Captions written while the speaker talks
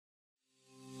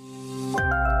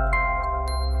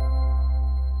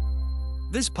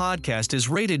This podcast is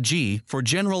rated G for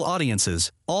general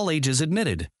audiences, all ages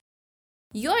admitted.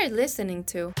 You're listening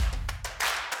to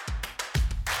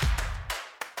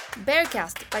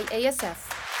Bearcast by ASF.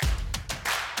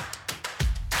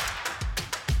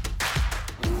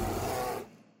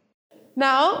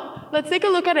 Now, let's take a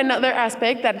look at another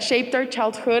aspect that shaped our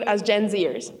childhood as Gen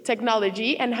Zers,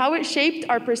 technology, and how it shaped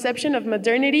our perception of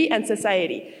modernity and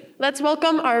society. Let's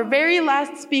welcome our very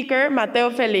last speaker, Mateo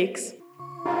Felix.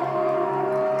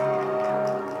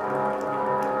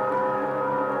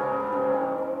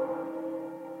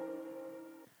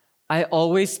 I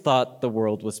always thought the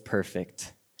world was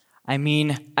perfect. I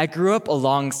mean, I grew up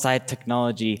alongside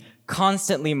technology,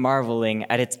 constantly marveling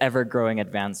at its ever-growing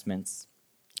advancements.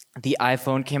 The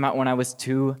iPhone came out when I was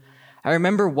 2. I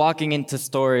remember walking into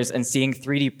stores and seeing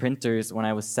 3D printers when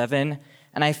I was 7,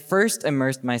 and I first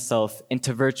immersed myself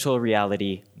into virtual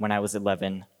reality when I was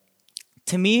 11.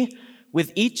 To me,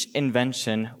 with each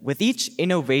invention, with each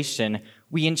innovation,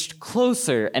 we inched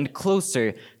closer and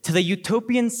closer to the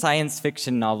utopian science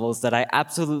fiction novels that I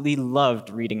absolutely loved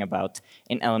reading about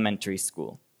in elementary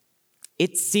school.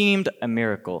 It seemed a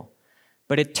miracle,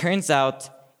 but it turns out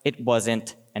it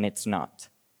wasn't and it's not.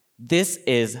 This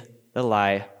is the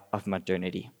lie of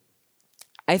modernity.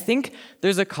 I think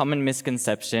there's a common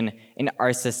misconception in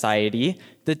our society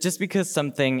that just because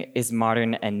something is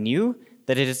modern and new,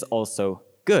 that it is also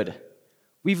good.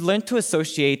 We've learned to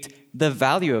associate the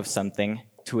value of something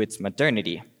to its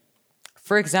modernity.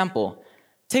 For example,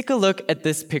 take a look at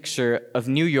this picture of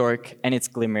New York and its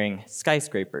glimmering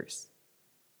skyscrapers.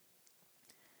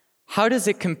 How does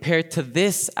it compare to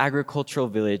this agricultural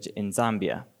village in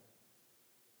Zambia?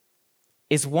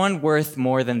 Is one worth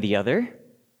more than the other?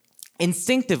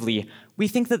 Instinctively, we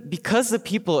think that because the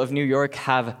people of New York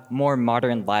have more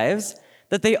modern lives,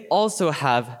 that they also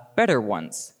have better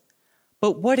ones.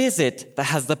 But what is it that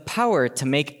has the power to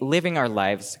make living our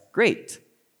lives great?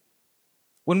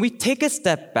 When we take a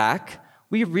step back,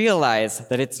 we realize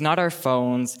that it's not our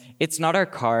phones, it's not our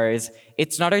cars,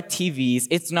 it's not our TVs,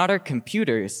 it's not our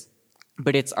computers,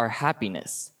 but it's our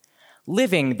happiness.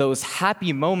 Living those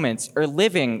happy moments or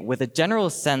living with a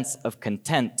general sense of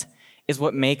content is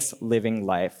what makes living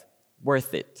life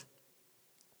worth it.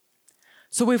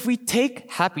 So if we take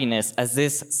happiness as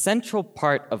this central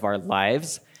part of our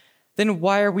lives, then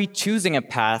why are we choosing a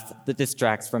path that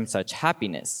distracts from such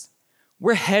happiness?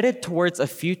 We're headed towards a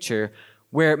future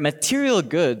where material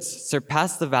goods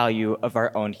surpass the value of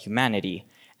our own humanity,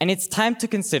 and it's time to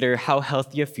consider how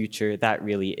healthy a future that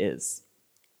really is.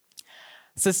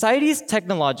 Society's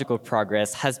technological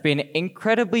progress has been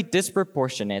incredibly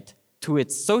disproportionate to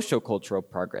its socio-cultural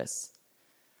progress.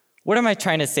 What am I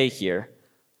trying to say here?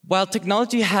 While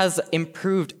technology has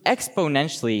improved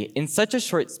exponentially in such a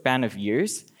short span of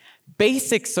years,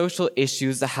 basic social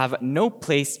issues that have no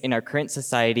place in our current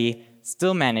society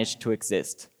still manage to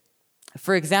exist.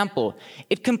 For example,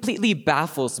 it completely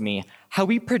baffles me how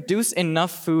we produce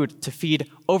enough food to feed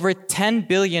over 10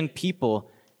 billion people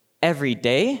every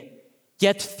day,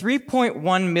 yet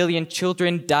 3.1 million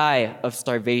children die of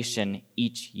starvation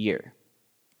each year.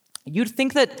 You'd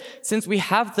think that since we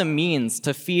have the means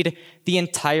to feed the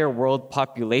entire world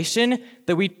population,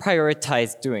 that we'd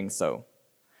prioritize doing so.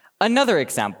 Another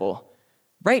example.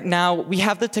 Right now, we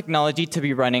have the technology to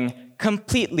be running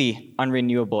completely on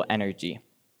renewable energy.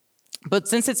 But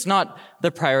since it's not the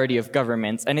priority of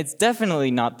governments, and it's definitely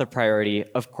not the priority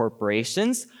of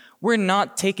corporations, we're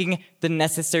not taking the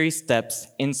necessary steps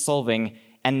in solving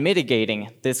and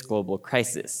mitigating this global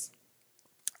crisis.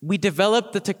 We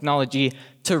developed the technology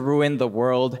to ruin the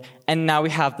world, and now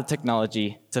we have the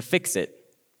technology to fix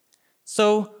it.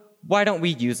 So why don't we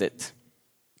use it?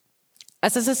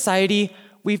 As a society,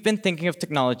 we've been thinking of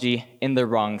technology in the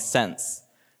wrong sense.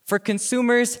 For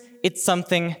consumers, it's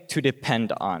something to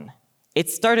depend on. It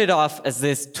started off as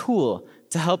this tool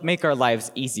to help make our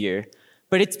lives easier,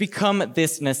 but it's become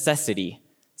this necessity,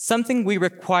 something we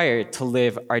require to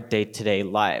live our day-to-day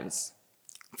lives.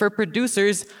 For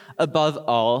producers, above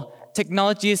all,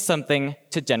 technology is something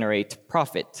to generate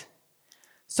profit.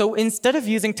 So instead of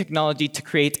using technology to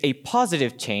create a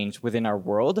positive change within our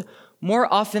world,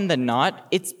 more often than not,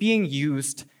 it's being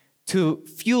used to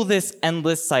fuel this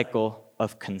endless cycle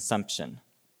of consumption.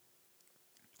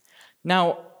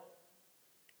 Now,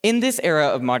 in this era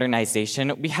of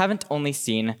modernization, we haven't only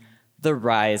seen the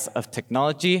rise of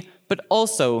technology, but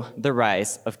also the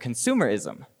rise of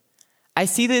consumerism. I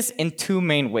see this in two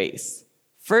main ways.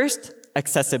 First,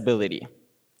 accessibility.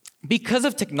 Because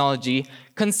of technology,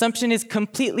 consumption is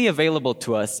completely available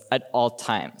to us at all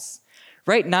times.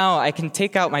 Right now, I can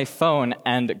take out my phone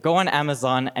and go on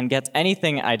Amazon and get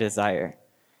anything I desire.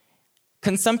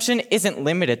 Consumption isn't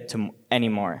limited to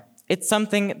anymore. It's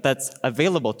something that's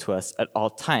available to us at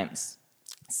all times.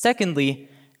 Secondly,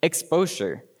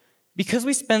 exposure. Because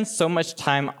we spend so much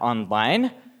time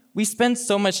online, we spend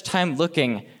so much time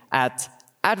looking at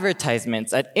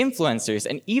advertisements, at influencers,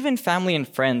 and even family and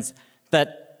friends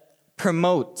that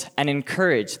promote and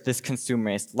encourage this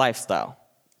consumerist lifestyle.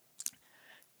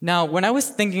 Now, when I was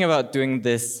thinking about doing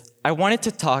this, I wanted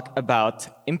to talk about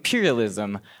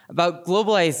imperialism, about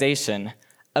globalization,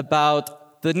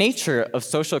 about the nature of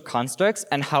social constructs,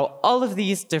 and how all of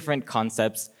these different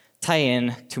concepts tie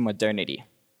in to modernity.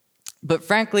 But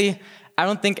frankly, I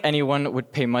don't think anyone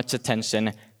would pay much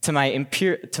attention to my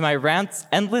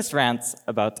endless rants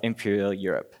about Imperial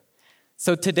Europe.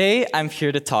 So today, I'm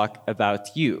here to talk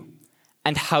about you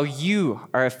and how you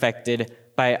are affected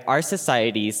by our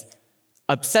society's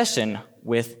obsession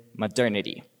with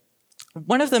modernity.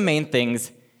 One of the main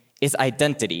things is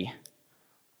identity.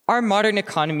 Our modern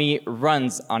economy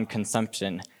runs on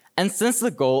consumption, and since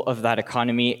the goal of that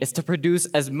economy is to produce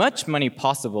as much money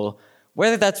possible,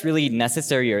 whether that's really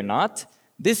necessary or not,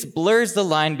 this blurs the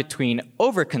line between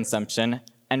overconsumption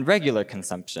and regular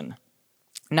consumption.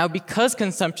 Now, because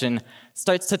consumption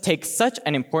starts to take such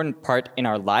an important part in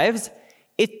our lives,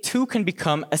 it too can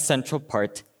become a central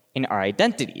part in our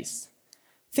identities.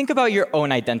 Think about your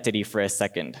own identity for a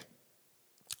second.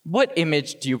 What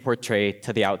image do you portray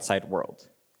to the outside world?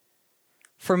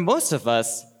 For most of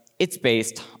us, it's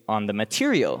based on the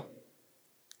material.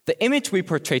 The image we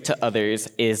portray to others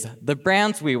is the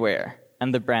brands we wear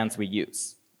and the brands we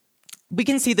use. We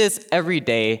can see this every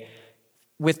day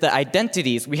with the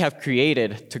identities we have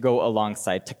created to go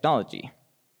alongside technology.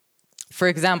 For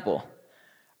example,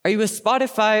 are you a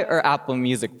Spotify or Apple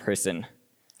Music person?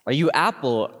 Are you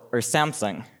Apple or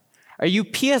Samsung? Are you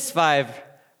PS5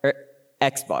 or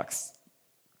Xbox?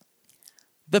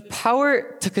 The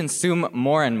power to consume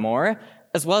more and more,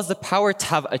 as well as the power to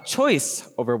have a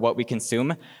choice over what we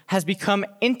consume, has become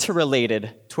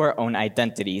interrelated to our own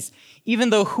identities, even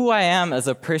though who I am as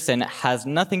a person has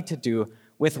nothing to do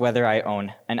with whether I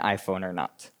own an iPhone or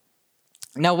not.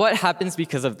 Now, what happens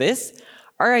because of this?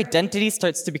 Our identity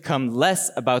starts to become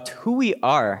less about who we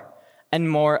are and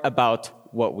more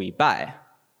about what we buy.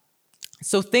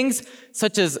 So things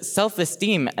such as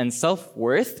self-esteem and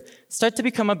self-worth start to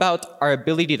become about our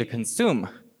ability to consume,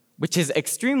 which is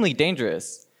extremely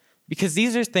dangerous, because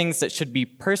these are things that should be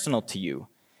personal to you.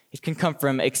 It can come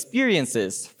from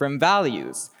experiences, from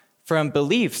values, from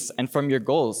beliefs, and from your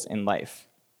goals in life.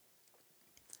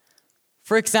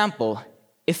 For example,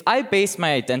 if I base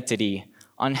my identity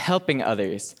on helping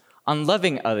others, on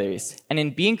loving others, and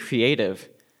in being creative,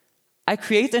 I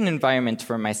create an environment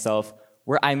for myself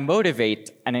where I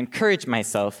motivate and encourage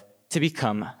myself to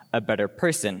become a better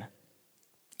person.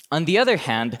 On the other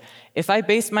hand, if I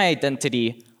base my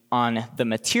identity on the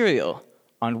material,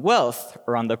 on wealth,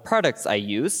 or on the products I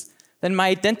use, then my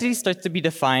identity starts to be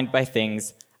defined by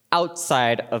things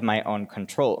outside of my own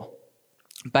control,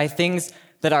 by things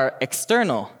that are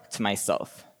external to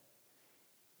myself.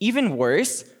 Even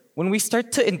worse, when we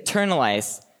start to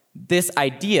internalize this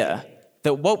idea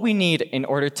that what we need in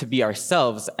order to be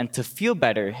ourselves and to feel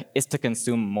better is to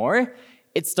consume more,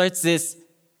 it starts this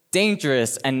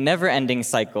dangerous and never-ending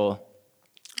cycle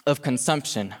of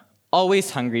consumption,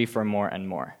 always hungry for more and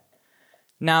more.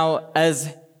 Now,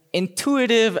 as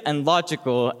intuitive and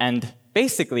logical and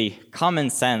basically common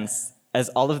sense as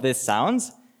all of this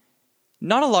sounds,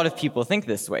 not a lot of people think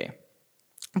this way.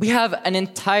 We have an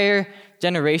entire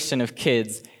generation of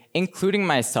kids, including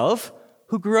myself,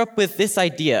 who grew up with this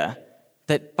idea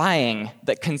that buying,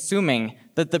 that consuming,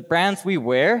 that the brands we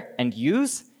wear and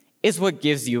use is what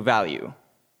gives you value.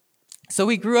 So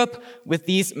we grew up with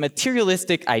these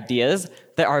materialistic ideas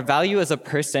that our value as a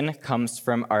person comes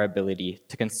from our ability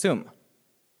to consume.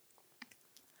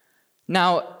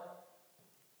 Now,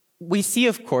 we see,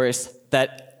 of course,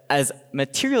 that as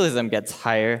materialism gets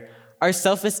higher, our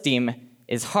self-esteem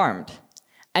is harmed.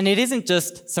 And it isn't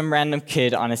just some random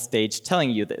kid on a stage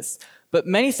telling you this, but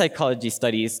many psychology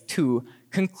studies, too,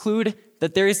 conclude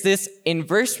that there is this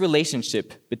inverse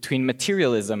relationship between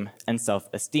materialism and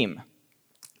self-esteem.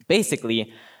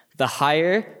 Basically, the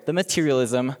higher the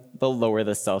materialism, the lower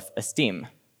the self-esteem.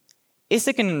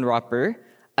 Issaken and Roper,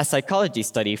 a psychology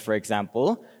study, for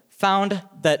example, found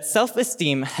that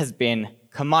self-esteem has been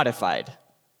commodified.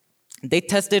 They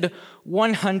tested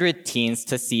 100 teens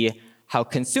to see how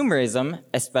consumerism,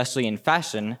 especially in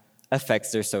fashion,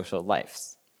 affects their social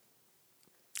lives.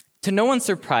 To no one's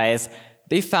surprise,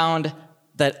 they found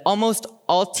that almost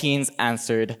all teens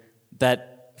answered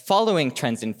that following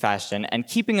trends in fashion and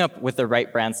keeping up with the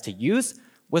right brands to use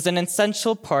was an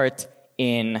essential part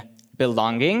in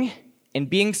belonging, in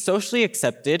being socially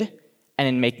accepted, and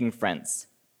in making friends.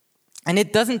 And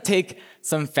it doesn't take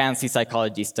some fancy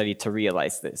psychology study to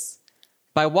realize this.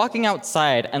 By walking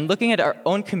outside and looking at our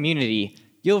own community,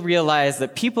 you'll realize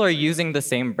that people are using the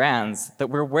same brands, that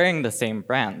we're wearing the same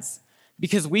brands,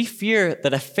 because we fear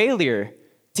that a failure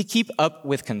to keep up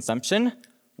with consumption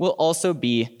will also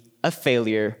be a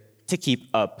failure to keep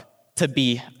up, to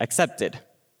be accepted.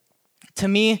 To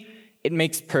me, it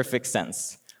makes perfect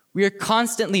sense. We are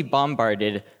constantly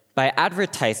bombarded by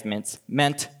advertisements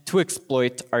meant to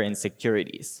exploit our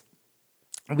insecurities.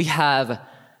 We have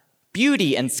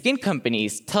beauty and skin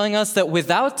companies telling us that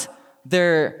without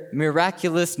their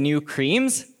miraculous new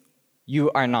creams, you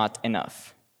are not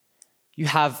enough. You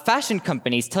have fashion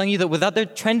companies telling you that without their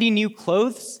trendy new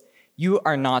clothes, you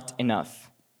are not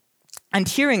enough. And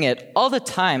hearing it all the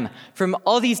time from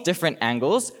all these different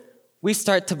angles, we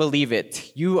start to believe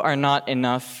it. You are not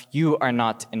enough. You are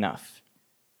not enough.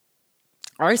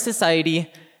 Our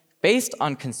society, based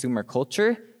on consumer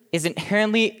culture, is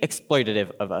inherently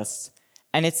exploitative of us,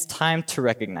 and it's time to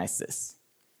recognize this.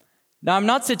 Now, I'm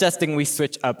not suggesting we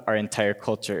switch up our entire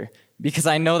culture, because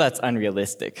I know that's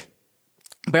unrealistic.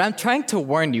 But I'm trying to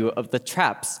warn you of the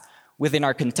traps within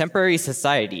our contemporary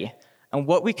society and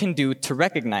what we can do to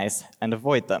recognize and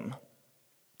avoid them.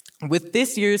 With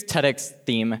this year's TEDx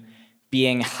theme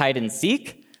being hide and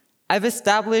seek, I've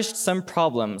established some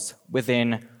problems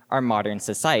within our modern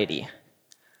society.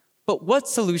 But what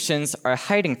solutions are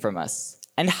hiding from us,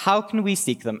 and how can we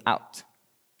seek them out?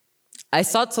 I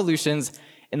sought solutions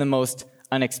in the most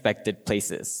unexpected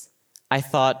places. I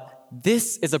thought,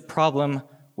 this is a problem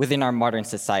within our modern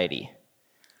society.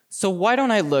 So why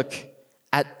don't I look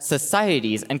at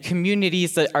societies and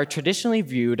communities that are traditionally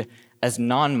viewed as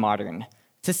non-modern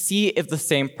to see if the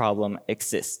same problem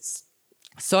exists?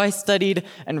 So I studied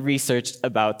and researched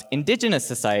about indigenous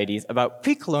societies, about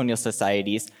pre-colonial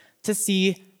societies, to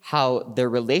see how their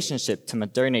relationship to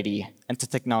modernity and to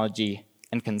technology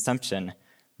and consumption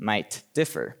might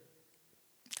differ.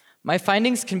 My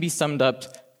findings can be summed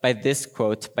up by this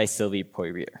quote by Sylvie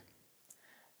Poirier.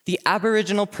 The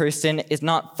Aboriginal person is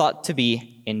not thought to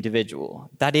be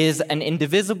individual, that is, an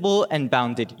indivisible and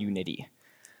bounded unity,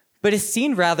 but is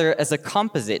seen rather as a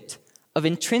composite of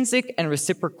intrinsic and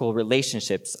reciprocal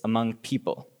relationships among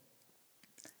people.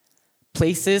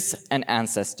 Places and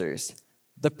ancestors.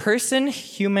 The person,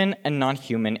 human and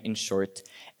non-human in short,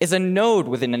 is a node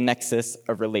within a nexus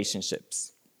of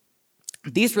relationships.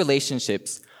 These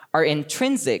relationships are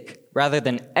intrinsic rather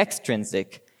than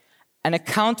extrinsic and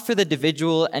account for the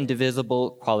individual and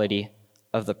divisible quality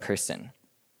of the person.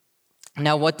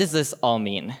 Now, what does this all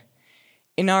mean?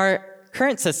 In our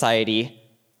current society,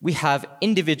 we have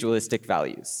individualistic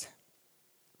values.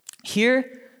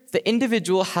 Here, the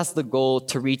individual has the goal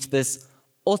to reach this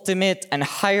ultimate and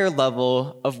higher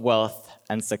level of wealth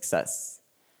and success.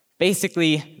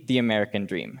 Basically, the American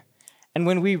dream. And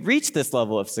when we reach this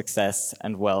level of success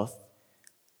and wealth,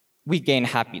 we gain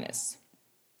happiness.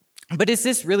 But is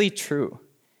this really true?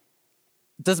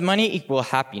 Does money equal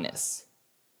happiness?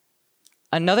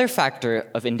 Another factor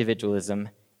of individualism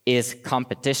is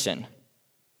competition.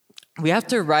 We have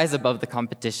to rise above the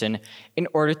competition in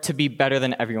order to be better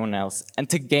than everyone else and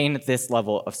to gain this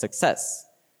level of success.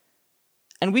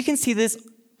 And we can see this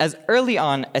as early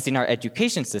on as in our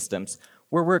education systems,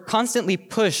 where we're constantly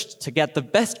pushed to get the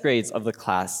best grades of the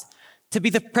class, to be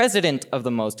the president of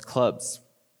the most clubs.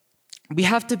 We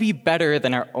have to be better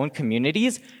than our own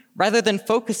communities rather than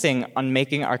focusing on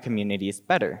making our communities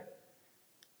better.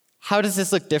 How does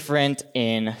this look different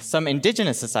in some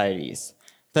indigenous societies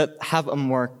that have a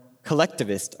more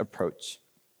collectivist approach?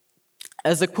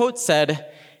 As the quote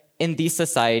said, in these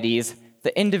societies,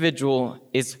 the individual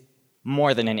is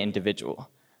more than an individual.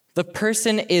 The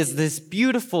person is this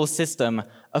beautiful system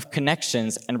of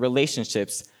connections and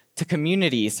relationships to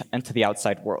communities and to the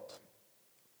outside world.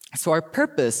 So our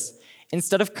purpose,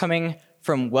 instead of coming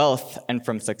from wealth and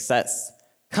from success,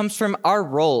 comes from our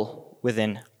role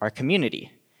within our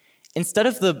community. Instead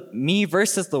of the me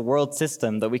versus the world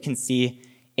system that we can see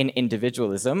in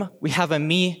individualism, we have a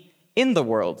me in the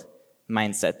world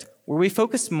mindset, where we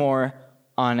focus more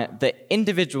on the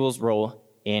individual's role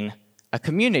in a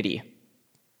community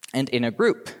and in a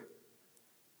group.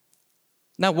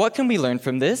 Now, what can we learn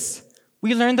from this?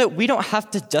 We learn that we don't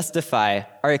have to justify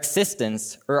our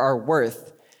existence or our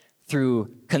worth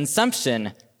through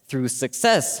consumption, through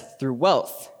success, through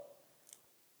wealth.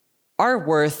 Our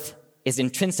worth is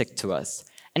intrinsic to us,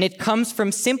 and it comes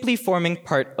from simply forming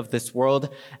part of this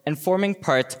world and forming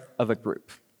part of a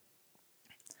group.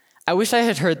 I wish I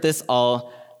had heard this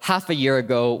all half a year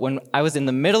ago when I was in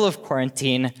the middle of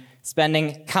quarantine,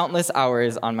 spending countless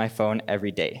hours on my phone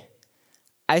every day.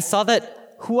 I saw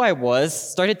that who I was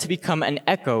started to become an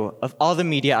echo of all the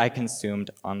media I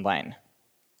consumed online.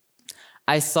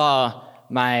 I saw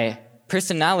my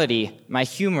personality, my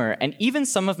humor, and even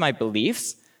some of my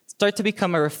beliefs start to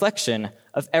become a reflection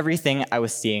of everything I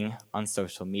was seeing on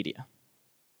social media.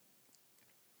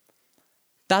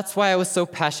 That's why I was so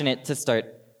passionate to start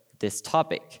this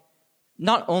topic,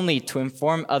 not only to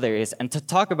inform others and to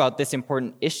talk about this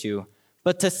important issue,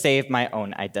 but to save my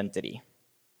own identity.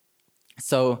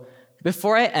 So,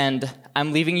 before I end,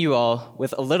 I'm leaving you all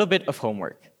with a little bit of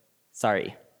homework.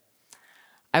 Sorry.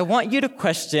 I want you to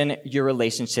question your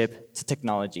relationship to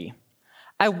technology.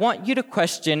 I want you to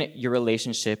question your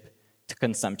relationship to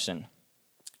consumption.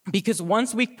 Because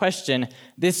once we question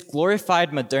this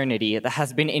glorified modernity that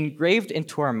has been engraved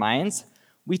into our minds,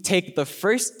 we take the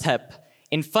first step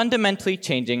in fundamentally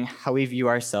changing how we view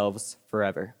ourselves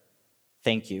forever.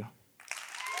 Thank you.